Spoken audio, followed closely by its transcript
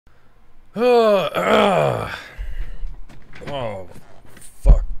Oh,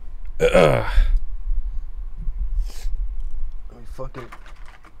 fuck. Let me fucking...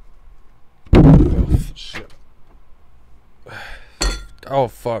 Oh, shit. Oh,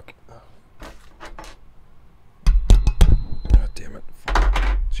 fuck. God damn it.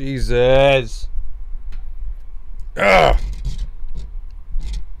 Fuck. Jesus. Ugh.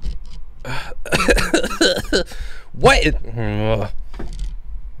 What?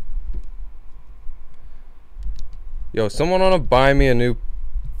 Yo, someone wanna buy me a new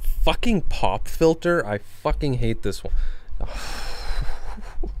fucking pop filter? I fucking hate this one.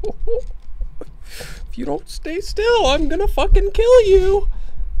 If you don't stay still, I'm gonna fucking kill you.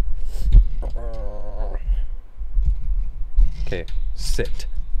 Okay, sit.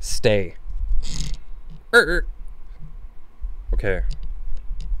 Stay. Okay.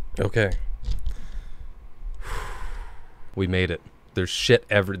 Okay. We made it. There's shit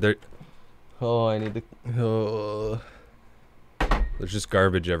there. Oh, I need to... Oh. There's just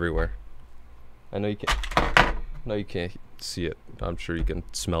garbage everywhere. I know you can't... No, you can't see it. I'm sure you can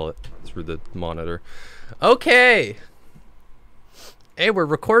smell it through the monitor. Okay! Hey, we're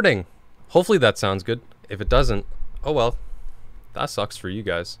recording. Hopefully that sounds good. If it doesn't, oh well. That sucks for you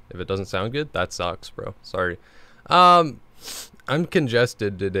guys. If it doesn't sound good, that sucks, bro. Sorry. I'm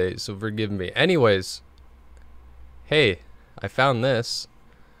congested today, so forgive me. Anyways. Hey, I found this.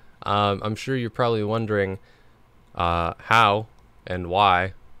 I'm sure you're probably wondering how and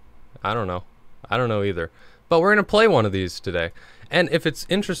why. I don't know. I don't know either. But we're going to play one of these today. And if it's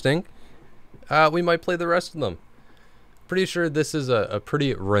interesting, we might play the rest of them. Pretty sure this is a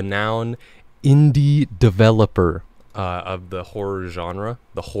pretty renowned indie developer of the horror genre.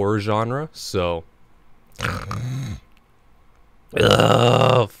 The horror genre. So...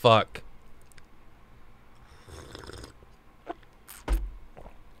 Oh, fuck.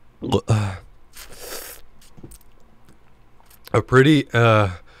 A pretty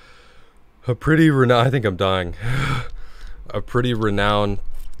renowned, I think I'm dying. A pretty renowned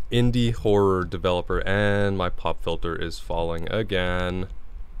indie horror developer, and my pop filter is falling again.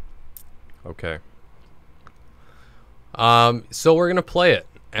 Okay. So we're gonna play it,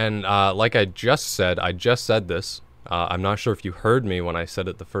 and like I just said this. I'm not sure if you heard me when I said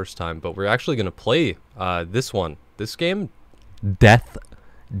it the first time, but we're actually gonna play this one. This game, Death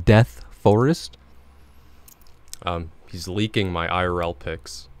Forest. He's leaking my IRL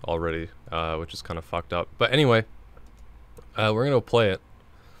pics already, which is kind of fucked up. But anyway, we're gonna play it.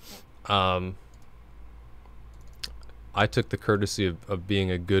 I took the courtesy of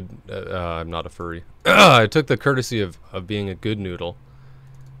being a good... I'm not a furry. I took the courtesy of being a good noodle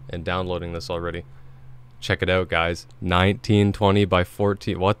and downloading this already. Check it out, guys. 1920 by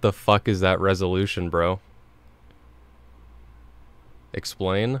 14. What the fuck is that resolution, bro?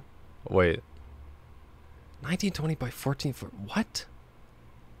 Explain? Wait. 1920 by 14 for what?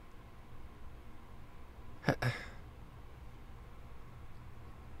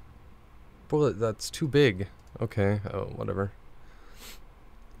 Bro, that's too big. Okay, oh, whatever.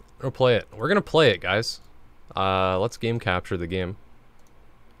 We're gonna play it. We're gonna play it, guys. Let's game capture the game.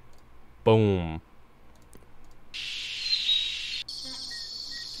 Boom.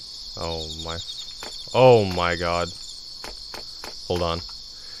 Oh my god. Hold on.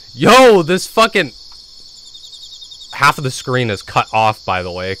 Yo, this fucking... Half of the screen is cut off, by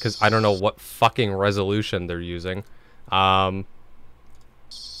the way, because I don't know what fucking resolution they're using. Oh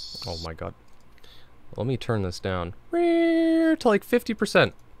my god. Let me turn this down to like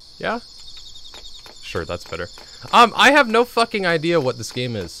 50%. Yeah? Sure, that's better. I have no fucking idea what this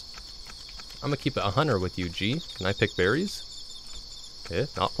game is. I'm gonna keep it 100 with you, G. Can I pick berries? Okay,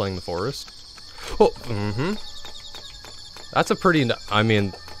 not playing the forest. Oh, That's a pretty, I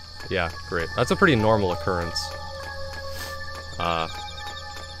mean, yeah, great. That's a pretty normal occurrence.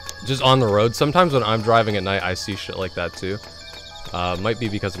 Just on the road. Sometimes when I'm driving at night, I see shit like that too. Might be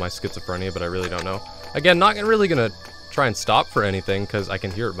because of my schizophrenia, but I really don't know. Again, not really gonna try and stop for anything because I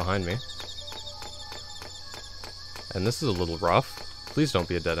can hear it behind me. And this is a little rough. Please don't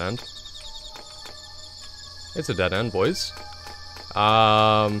be a dead end. It's a dead end, boys.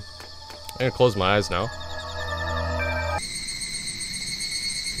 I'm gonna close my eyes now.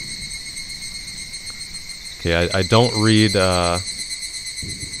 Okay, I don't read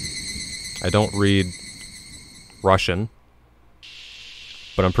Russian,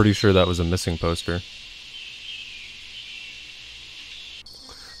 but I'm pretty sure that was a missing poster.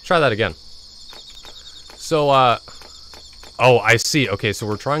 Try that again. So, oh, I see. Okay, so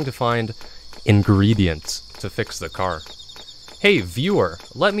we're trying to find ingredients to fix the car. Hey, viewer,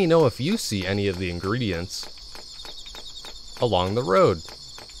 let me know if you see any of the ingredients along the road.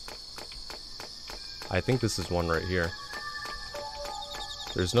 I think this is one right here.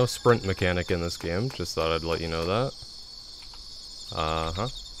 There's no sprint mechanic in this game. Just thought I'd let you know that. Uh-huh.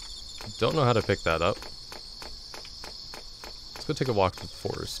 Don't know how to pick that up. Let's go take a walk through the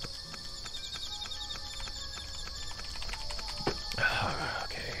forest.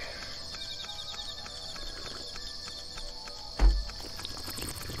 Okay.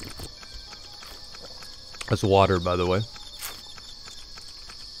 That's water, by the way.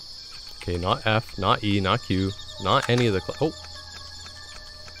 Okay, not F, not E, not Q, not any of the oh!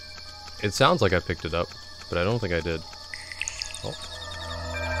 It sounds like I picked it up, but I don't think I did. Oh.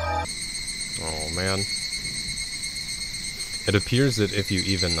 Oh, man. It appears that if you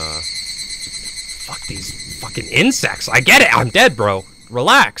even, fuck these fucking insects! I get it! I'm dead, bro!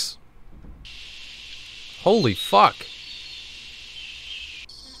 Relax! Holy fuck!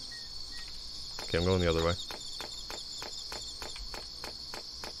 Okay, I'm going the other way.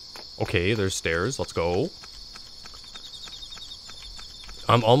 Okay, there's stairs. Let's go.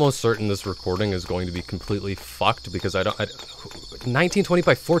 I'm almost certain this recording is going to be completely fucked because I 1920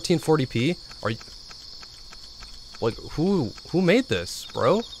 by 1440p? Are you... Like, who made this,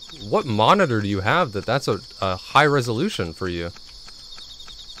 bro? What monitor do you have that's a high resolution for you?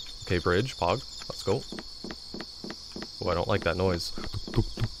 Okay, bridge, pog. Let's go. Oh, I don't like that noise.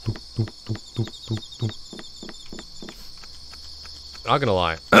 Not gonna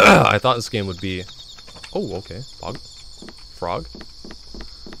lie. I thought this game would be... Oh, okay. Pog. Frog.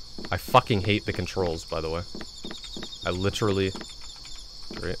 I fucking hate the controls, by the way. I literally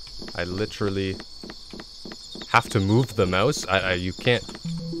have to move the mouse. You can't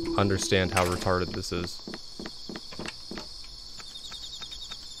understand how retarded this is.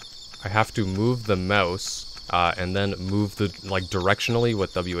 I have to move the mouse, and then move the, like, directionally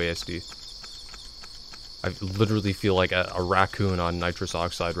with WASD. I literally feel like a raccoon on nitrous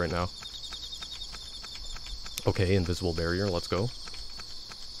oxide right now. Okay, invisible barrier, let's go.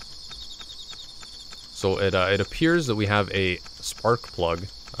 So it appears that we have a spark plug.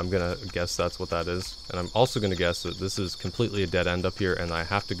 I'm gonna guess that's what that is. And I'm also gonna guess that this is completely a dead end up here and I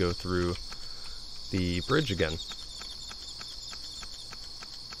have to go through the bridge again.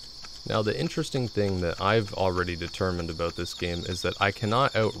 Now the interesting thing that I've already determined about this game is that I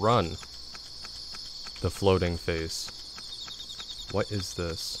cannot outrun the floating face. What is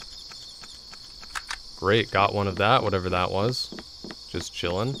this? Great, got one of that, whatever that was. Just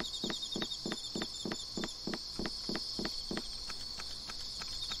chillin'.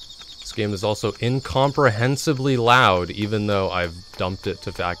 This game is also incomprehensibly loud, even though I've dumped it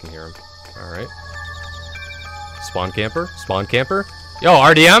to I can hear him. Alright. Spawn camper? Spawn camper? Yo,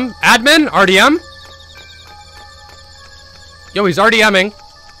 RDM? Admin? RDM? Yo, he's RDMing.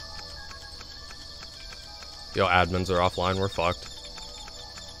 Yo, admins are offline, we're fucked.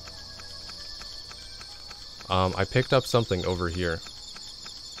 I picked up something over here.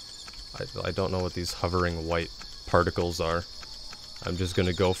 I don't know what these hovering white particles are. I'm just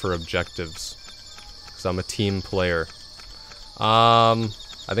gonna go for objectives. Because I'm a team player. I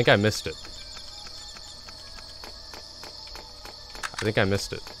think I missed it. I think I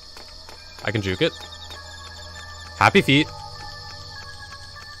missed it. I can juke it. Happy feet.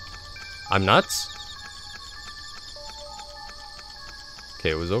 I'm nuts. Okay,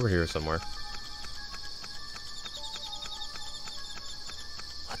 it was over here somewhere.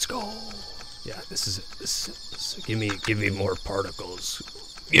 Let's go. Yeah, this is it. Give me more particles.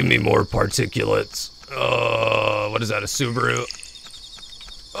 Give me more particulates. What is that? A Subaru?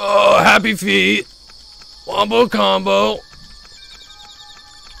 Oh, happy feet. Wombo combo.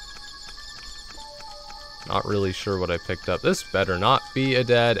 Not really sure what I picked up. This better not be a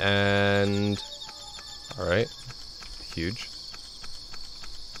dead end. Alright. Huge.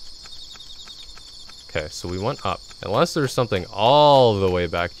 Okay, so we went up. Unless there's something all the way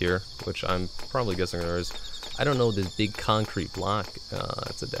back here, which I'm probably guessing there is. I don't know, this big concrete block.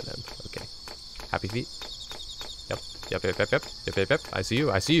 That's a dead end. Okay. Happy feet? Yep. Yep, yep, yep, yep. Yep, yep, yep. I see you,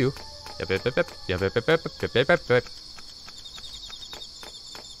 I see you. Yep, yep, yep, yep. Yep, yep, yep, yep, yep, yep, yep, yep.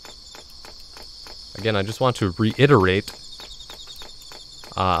 Again, I just want to reiterate,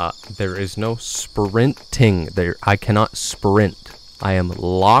 there is no sprinting there. I cannot sprint. I am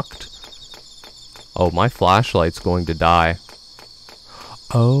locked. Oh, my flashlight's going to die.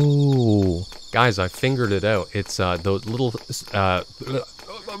 Oh. Guys, I figured it out. It's, those little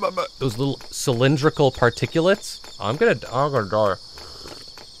cylindrical particulates. I'm gonna die.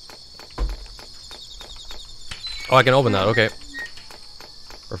 Oh, I can open that, okay.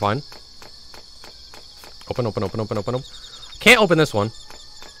 We're fine. Open, open, open, open, open, open. Can't open this one.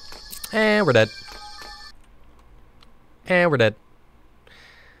 And we're dead. And we're dead.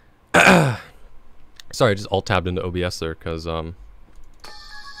 Sorry, I just alt-tabbed into OBS there, because, I'm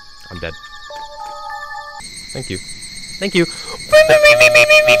dead. Thank you. Thank you.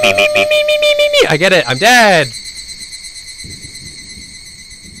 I get it, I'm dead!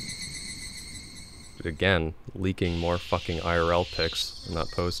 But again, leaking more fucking IRL pics in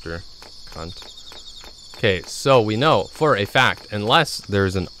that poster. Cunt. Okay, so we know for a fact, unless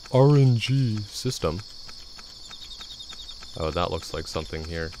there's an RNG system. Oh, that looks like something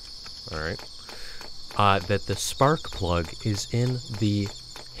here. Alright. That the spark plug is in the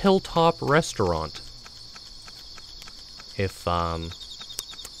Hilltop restaurant. If I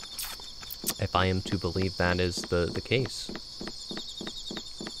am to believe that is the case.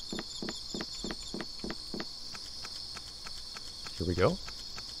 Here we go.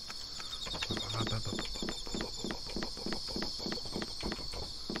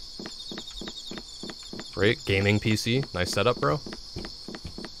 Great gaming PC. Nice setup, bro.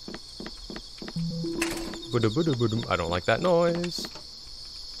 I don't like that noise.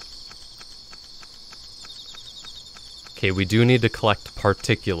 Okay, we do need to collect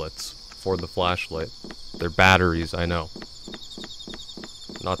particulates for the flashlight. They're batteries, I know.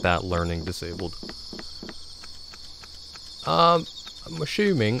 Not that learning disabled. I'm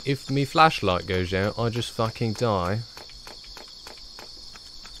assuming if me flashlight goes out, I just fucking die.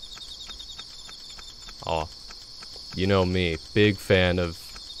 Oh, you know me, big fan of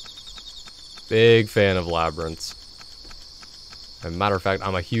labyrinths. As a matter of fact,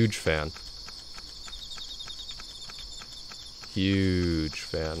 I'm a huge fan. Huge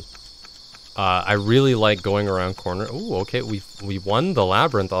fan. I really like going around corner. Ooh, okay, we won the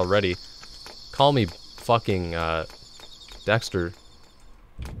labyrinth already. Call me fucking Dexter.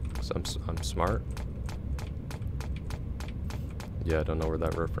 'Cause I'm smart. Yeah, I don't know where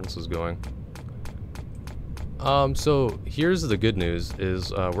that reference is going. So here's the good news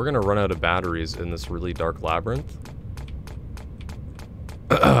is we're gonna run out of batteries in this really dark labyrinth.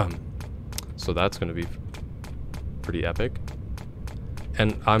 So that's gonna be pretty epic.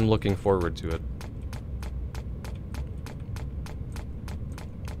 And I'm looking forward to it.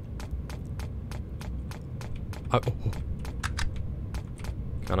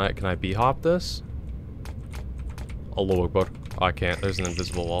 Can I b-hop this? Allahu Akbar. Oh, I can't. There's an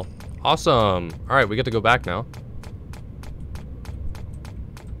invisible wall. Awesome! Alright, we get to go back now.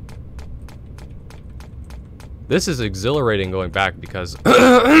 This is exhilarating going back because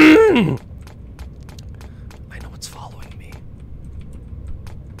I know it's following me.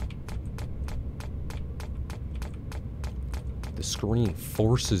 The screen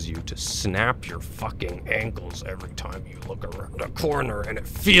forces you to snap your fucking ankles every time you look around a corner, and it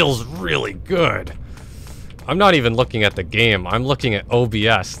feels really good. I'm not even looking at the game, I'm looking at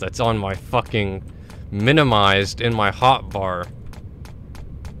OBS that's on my fucking minimized in my hotbar.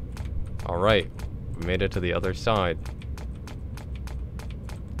 Alright, we made it to the other side.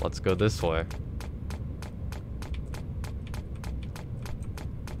 Let's go this way.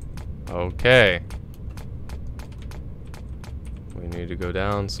 Okay. We need to go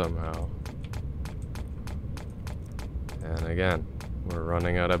down somehow. And again, we're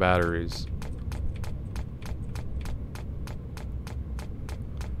running out of batteries.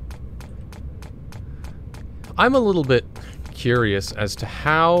 I'm a little bit curious as to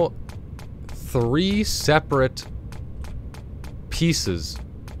how 3 separate pieces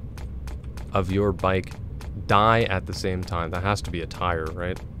of your bike die at the same time. That has to be a tire,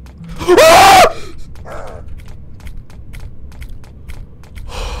 right?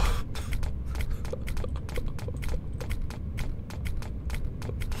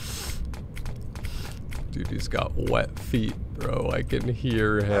 Dude, he's got wet feet, bro. I can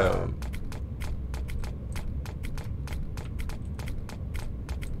hear him.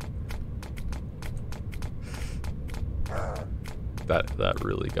 That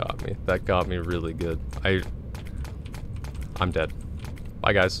really got me. That got me really good. I'm dead.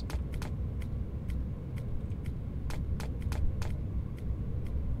 Bye, guys.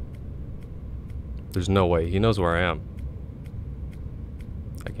 There's no way. He knows where I am.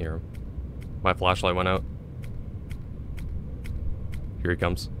 I can hear him. My flashlight went out. Here he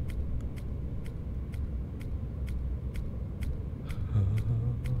comes.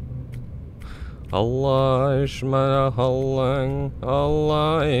 Allah ishmana hallang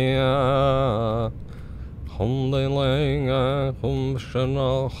Allah ya humdilinga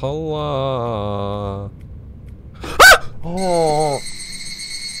humshana Allah. Oh.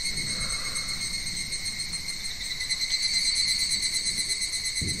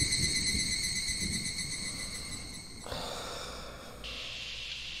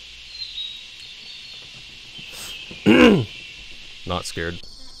 Not scared.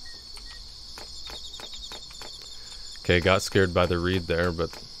 Okay, got scared by the reed there, but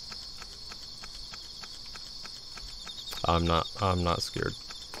I'm not scared.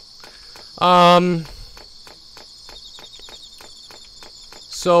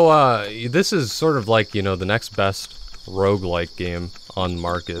 So, this is sort of like, you know, the next best roguelike game on the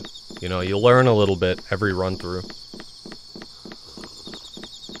market. You know, you learn a little bit every run through.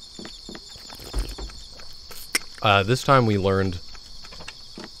 This time we learned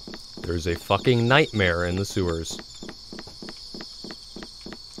there's a fucking nightmare in the sewers.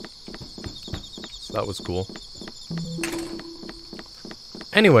 So that was cool.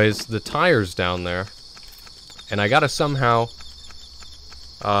 Anyways, the tire's down there. And I gotta somehow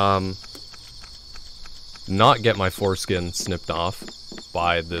not get my foreskin snipped off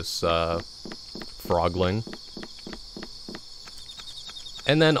by this frogling.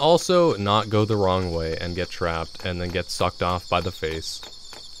 And then also not go the wrong way and get trapped and then get sucked off by the face.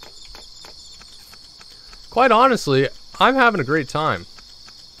 Quite honestly, I'm having a great time.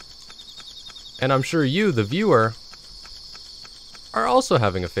 And I'm sure you, the viewer, are also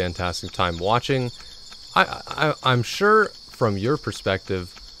having a fantastic time watching. I'm sure from your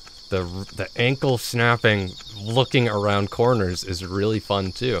perspective, the ankle snapping, looking around corners is really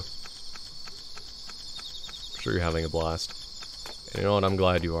fun too. I'm sure you're having a blast. And you know what? I'm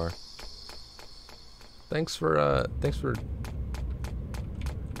glad you are. Thanks for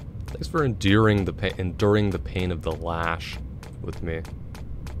enduring the pain of the lash with me.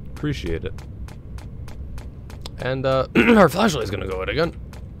 Appreciate it. And our flashlight's gonna go out again.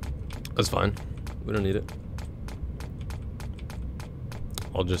 That's fine. We don't need it.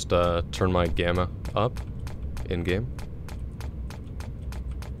 I'll just turn my gamma up in game.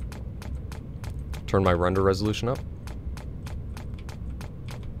 Turn my render resolution up.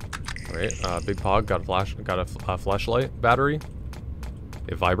 Alright, big pog, got a flashlight battery.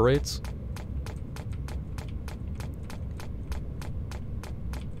 It vibrates.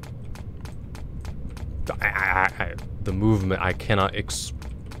 The movement, I cannot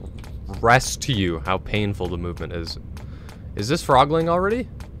express to you how painful the movement is. Is this frogling already?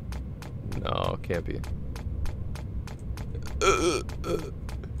 No, can't be.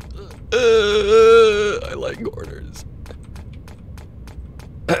 I like corners.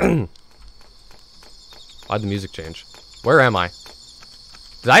 Why'd the music change? Where am I?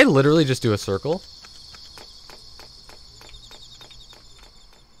 Did I literally just do a circle?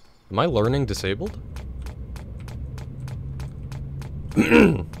 Am I learning disabled?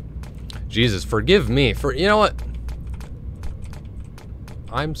 Jesus, forgive me for, you know what?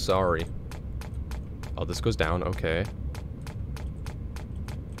 I'm sorry. Oh, this goes down, okay.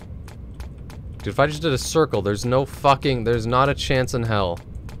 Dude, if I just did a circle, there's not a chance in hell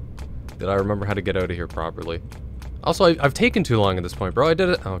that I remember how to get out of here properly. Also, I've taken too long at this point, bro. I did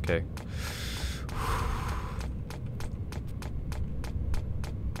it, okay.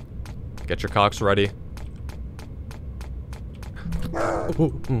 Get your cocks ready.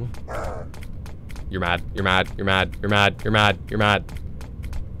 You're mad, you're mad, you're mad, you're mad, you're mad, you're mad.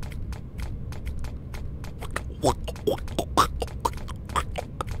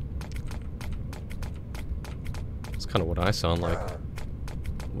 That's kind of what I sound like.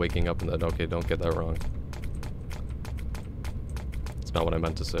 Waking up in that, okay, don't get that wrong. It's not what I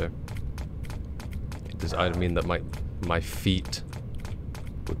meant to say. Does I mean that my feet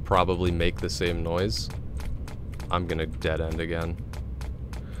would probably make the same noise? I'm gonna dead end again.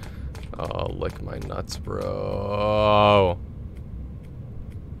 Oh, lick my nuts, bro.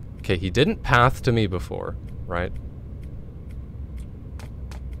 Okay, he didn't path to me before, right?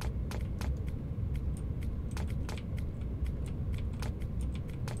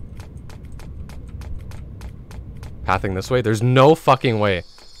 Pathing this way? There's no fucking way.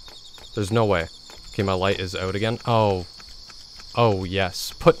 There's no way. Okay, my light is out again. Oh. Oh,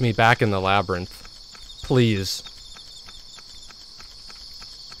 yes. Put me back in the labyrinth. Please.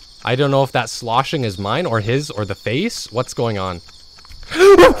 I don't know if that sloshing is mine or his or the face. What's going on?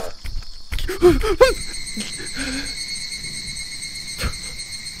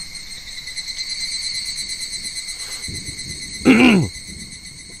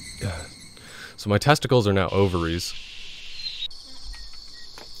 So my testicles are now ovaries.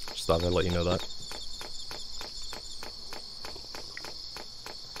 Just thought I'd let you know that.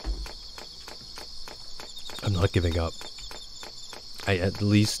 I'm not giving up. I at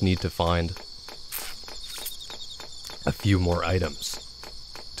least need to find a few more items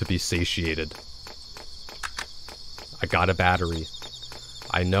to be satiated. I got a battery.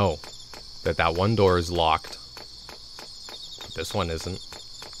 I know that that one door is locked. But this one isn't.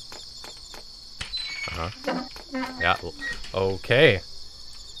 Uh-huh. Yeah, okay.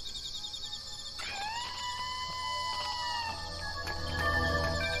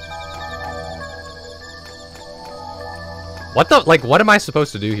 What the? Like, what am I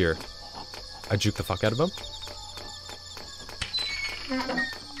supposed to do here? I juke the fuck out of him?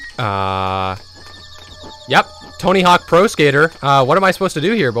 Yep. Tony Hawk Pro Skater. What am I supposed to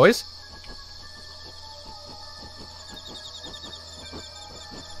do here, boys?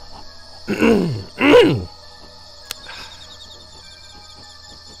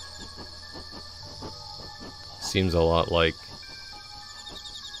 Seems a lot like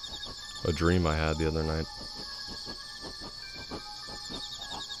a dream I had the other night.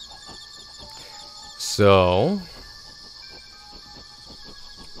 So...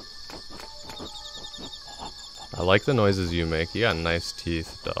 I like the noises you make. You got nice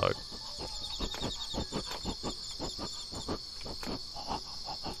teeth, dog.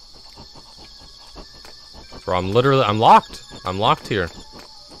 Bro, I'm locked. I'm locked here.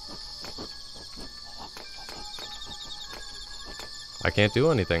 I can't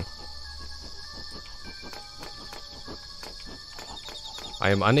do anything. I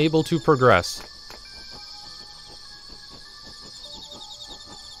am unable to progress.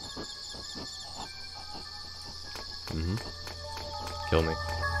 Kill me.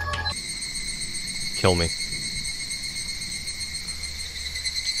 Kill me.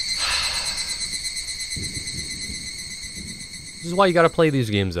 This is why you gotta play these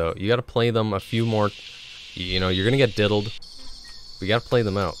games out. You gotta play them a few more... You know, you're gonna get diddled. We gotta play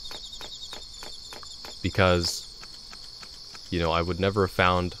them out. Because... You know, I would never have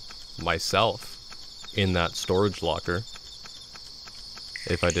found myself in that storage locker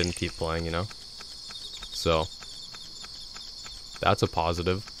if I didn't keep playing, you know? So... That's a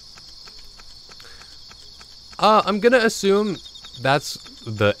positive. I'm gonna assume that's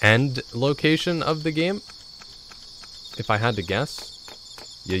the end location of the game. If I had to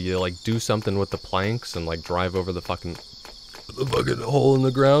guess. You like do something with the planks and like drive over the fucking hole in the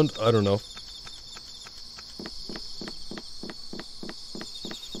ground. I don't know.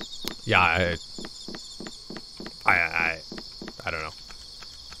 Yeah, I don't know.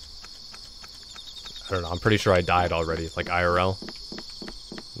 I don't know, I'm pretty sure I died already, like IRL.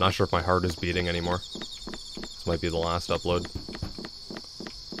 Not sure if my heart is beating anymore. This might be the last upload.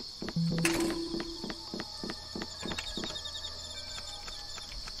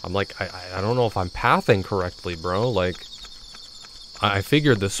 I'm like, I don't know if I'm pathing correctly, bro. Like, I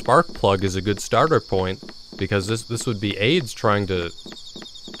figured the spark plug is a good starter point, because this would be AIDS trying to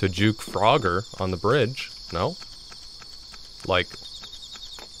juke Frogger on the bridge, no? Like...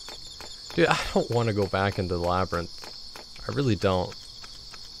 Dude, I don't want to go back into the labyrinth. I really don't.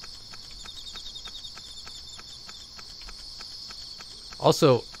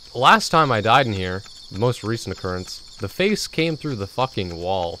 Also, last time I died in here, the most recent occurrence, the face came through the fucking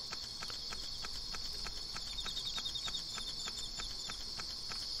wall.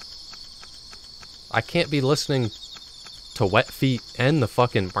 I can't be listening to Wet Feet and the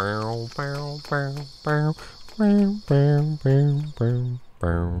fucking...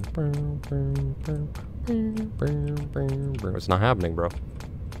 It's not happening, bro.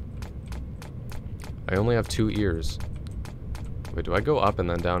 I only have 2 ears. Wait, do I go up and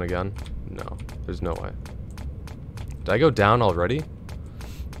then down again? No, there's no way. Did I go down already?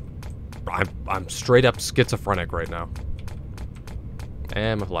 I'm straight up schizophrenic right now.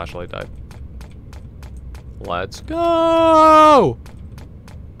 And my flashlight died. Let's go!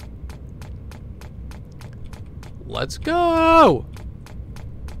 Let's go!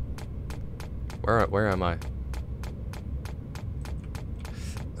 Where am I?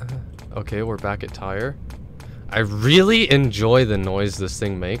 Okay, we're back at Tire. I really enjoy the noise this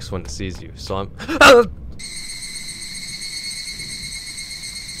thing makes when it sees you, so I'm...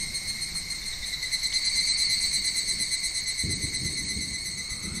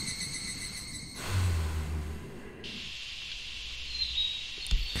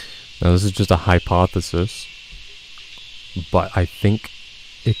 Now this is just a hypothesis, but I think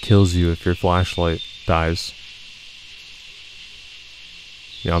it kills you if your flashlight dies.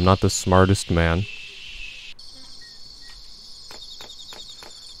 You know, I'm not the smartest man.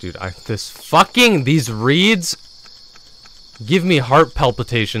 Dude, these reeds give me heart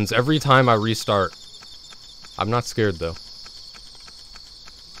palpitations every time I restart. I'm not scared though.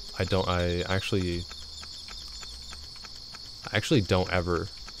 I actually don't ever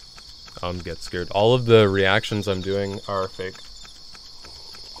get scared. All of the reactions I'm doing are fake.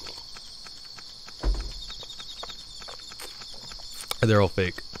 They're all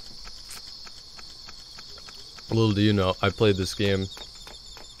fake. Little do you know, I played this game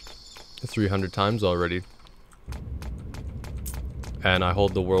 300 times already. And I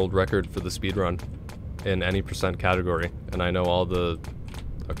hold the world record for the speedrun in any % category. And I know all the...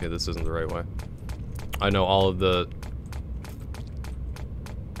 Okay, this isn't the right way. I know all of the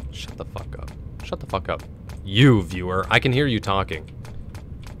the fuck up. Shut the fuck up. You, viewer. I can hear you talking.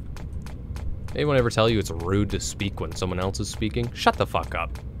 Anyone ever tell you it's rude to speak when someone else is speaking? Shut the fuck up.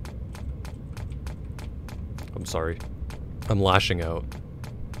 I'm sorry. I'm lashing out.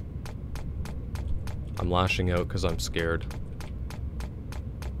 I'm lashing out because I'm scared.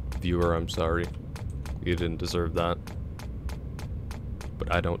 Viewer, I'm sorry. You didn't deserve that.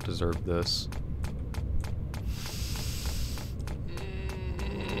 But I don't deserve this.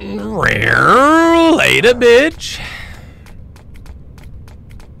 Later, bitch.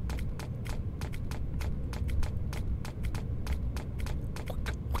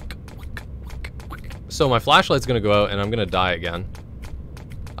 So my flashlight's gonna go out and I'm gonna die again.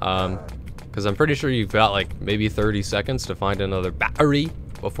 Because I'm pretty sure you've got like maybe 30 seconds to find another battery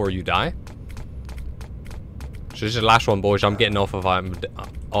before you die. So this is the last one, boys. I'm getting off if I'm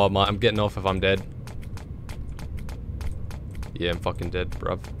getting off if I'm dead. Yeah, I'm fucking dead,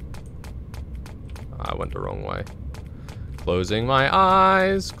 bruv. I went the wrong way. Closing my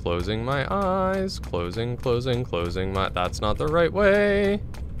eyes, closing my eyes, closing my... That's not the right way.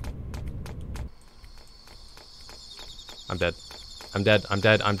 I'm dead. I'm dead. I'm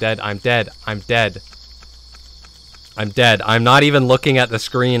dead. I'm dead. I'm dead. I'm dead. I'm dead. I'm not even looking at the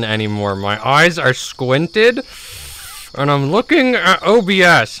screen anymore. My eyes are squinted. And I'm looking at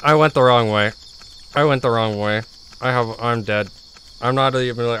OBS. I went the wrong way. I went the wrong way. I'm dead. I'm not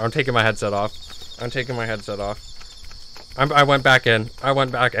even... I'm taking my headset off. I'm taking my headset off. I went back in. I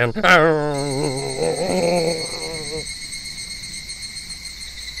went back in.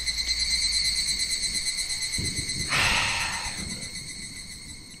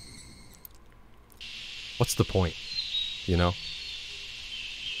 What's the point? You know?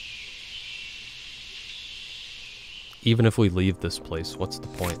 Even if we leave this place, what's the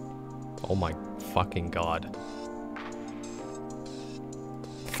point? Oh my fucking god.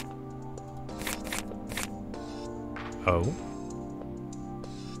 Oh?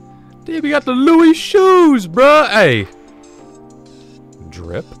 Dude, we got the Louis shoes, bruh! Hey!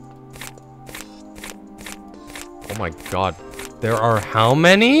 Drip? Oh my god. There are how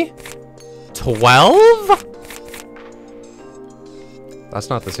many? 12? That's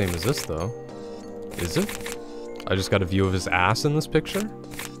not the same as this, though. Is it? I just got a view of his ass in this picture?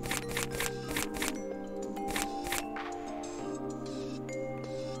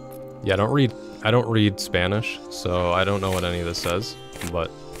 Yeah, I don't read Spanish, so I don't know what any of this says,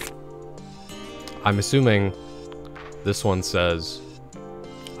 but I'm assuming this one says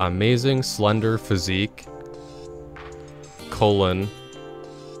amazing slender physique, colon,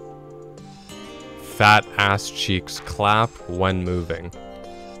 fat ass cheeks clap when moving.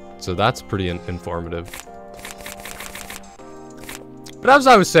 So that's pretty informative. But as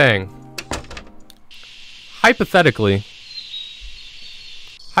I was saying, hypothetically,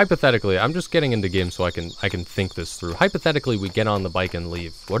 I'm just getting into games so I can think this through. Hypothetically, we get on the bike and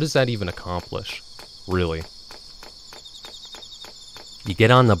leave. What does that even accomplish, really? You get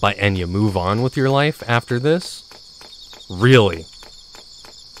on the bike and you move on with your life after this? Really?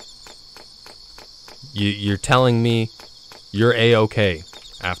 You're telling me you're A-okay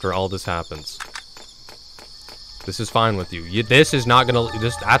after all this happens? This is fine with you. This is not gonna...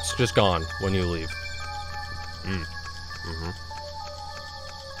 That's just gone when you leave.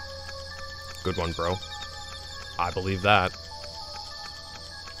 Good one, bro. I believe that.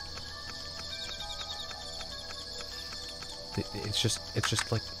 It's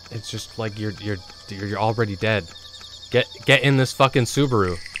just like you're already dead. Get in this fucking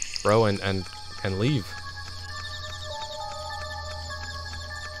Subaru, bro, and leave.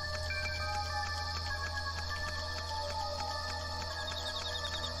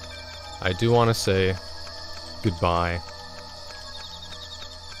 I do want to say goodbye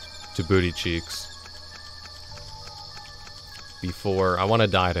to Booty Cheeks. Before, I want to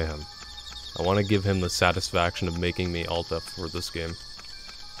die to him. I want to give him the satisfaction of making me Alta for this game.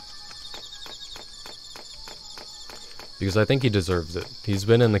 Because I think he deserves it. He's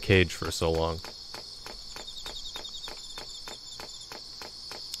been in the cage for so long.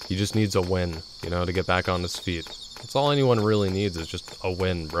 He just needs a win, you know, to get back on his feet. That's all anyone really needs is just a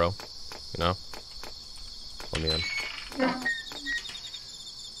win, bro. You know? Let me in.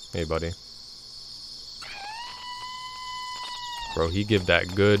 Hey, buddy. Bro, he give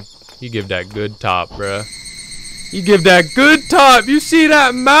that good top, bruh. He give that good top. You see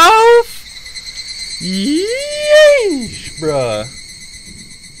that mouth? Yeesh, bruh.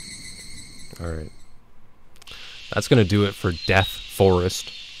 Alright. That's gonna do it for Death Forest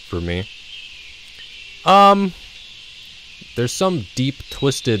for me. There's some deep,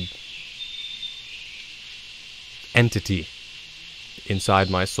 twisted entity inside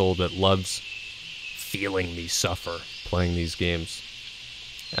my soul that loves feeling me suffer playing these games.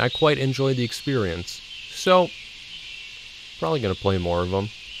 And I quite enjoy the experience. So, probably going to play more of them.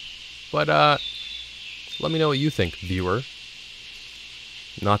 But, let me know what you think, viewer.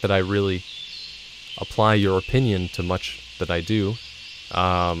 Not that I really apply your opinion to much that I do.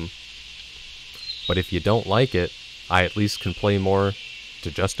 But if you don't like it, I at least can play more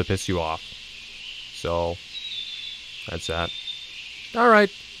just to piss you off. So, that's that.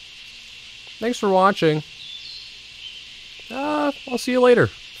 Alright. Thanks for watching. I'll see you later,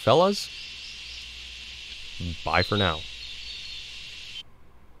 fellas. Bye for now.